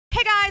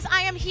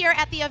am here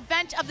at the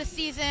event of the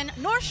season,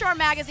 North Shore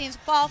Magazine's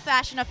Fall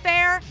Fashion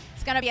Affair.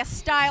 It's going to be a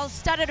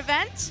style-studded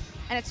event,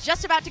 and it's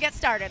just about to get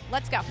started.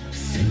 Let's go.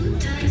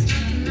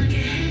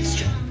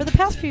 For the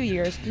past few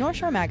years, North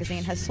Shore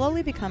Magazine has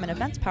slowly become an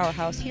events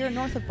powerhouse here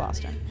north of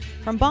Boston.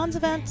 From Bonds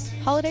events,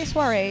 holiday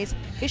soirees,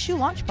 issue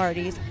launch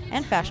parties,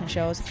 and fashion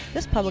shows,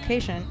 this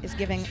publication is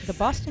giving the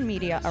Boston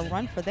media a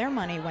run for their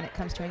money when it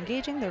comes to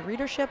engaging their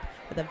readership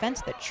with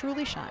events that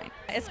truly shine.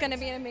 It's going to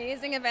be an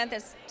amazing event.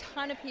 There's a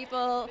ton of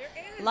people,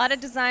 a lot of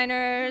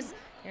designers,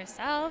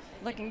 yourself,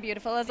 looking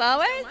beautiful as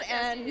always.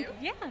 And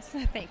yes,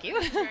 thank you.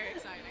 Very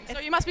exciting. So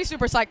you must be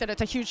super psyched that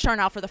it's a huge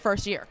turnout for the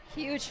first year.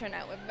 Huge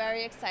turnout. We're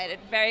very excited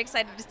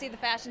to see the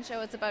fashion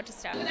show. It's about to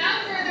start.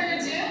 Without further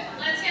ado,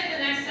 let's get the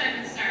next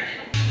segment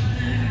started.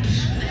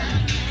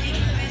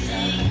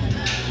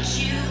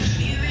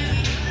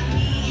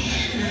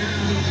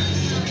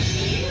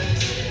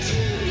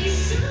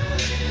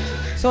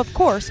 So of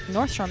course,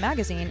 North Shore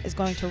Magazine is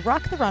going to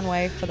rock the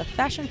runway for the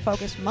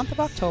fashion-focused month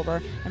of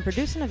October and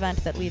produce an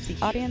event that leaves the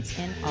audience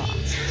in awe.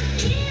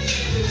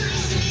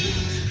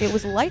 It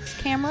was lights,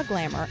 camera,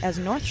 glamour as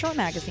North Shore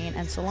Magazine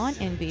and Salon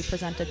Envy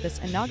presented this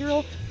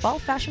inaugural fall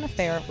fashion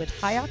affair with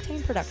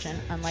high-octane production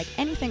unlike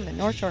anything the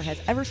North Shore has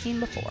ever seen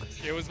before.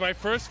 It was my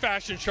first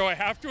fashion show, I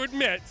have to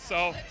admit,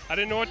 so I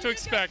didn't know what to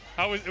expect.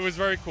 It was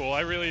very cool.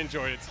 I really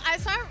enjoyed it. I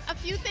saw a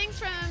few things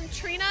from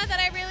Trina that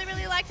I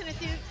really liked, and a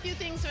few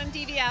things from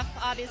DVF,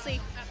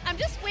 obviously. I'm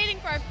just waiting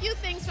for a few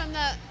things from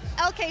the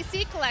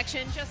LKC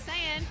collection, just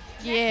saying.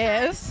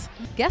 Yes.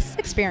 Guests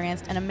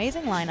experienced an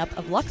amazing lineup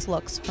of luxe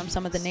looks from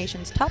some of the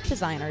nation's top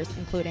designers,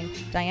 including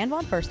Diane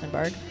von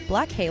Furstenberg,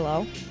 Black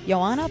Halo,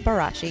 Joanna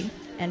Barachi,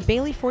 and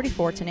Bailey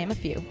 44, to name a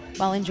few,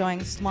 while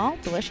enjoying small,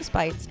 delicious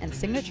bites and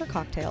signature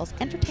cocktails,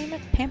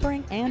 entertainment,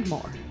 pampering, and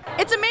more.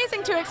 It's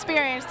amazing to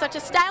experience such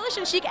a stylish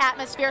and chic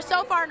atmosphere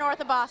so far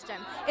north of Boston.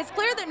 It's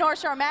clear that North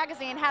Shore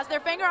Magazine has their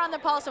finger on the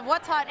pulse of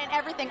what's hot in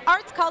everything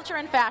arts, culture,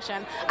 and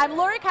fashion. I'm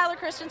Lori Kyler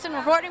Christensen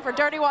reporting for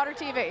Dirty Water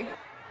TV.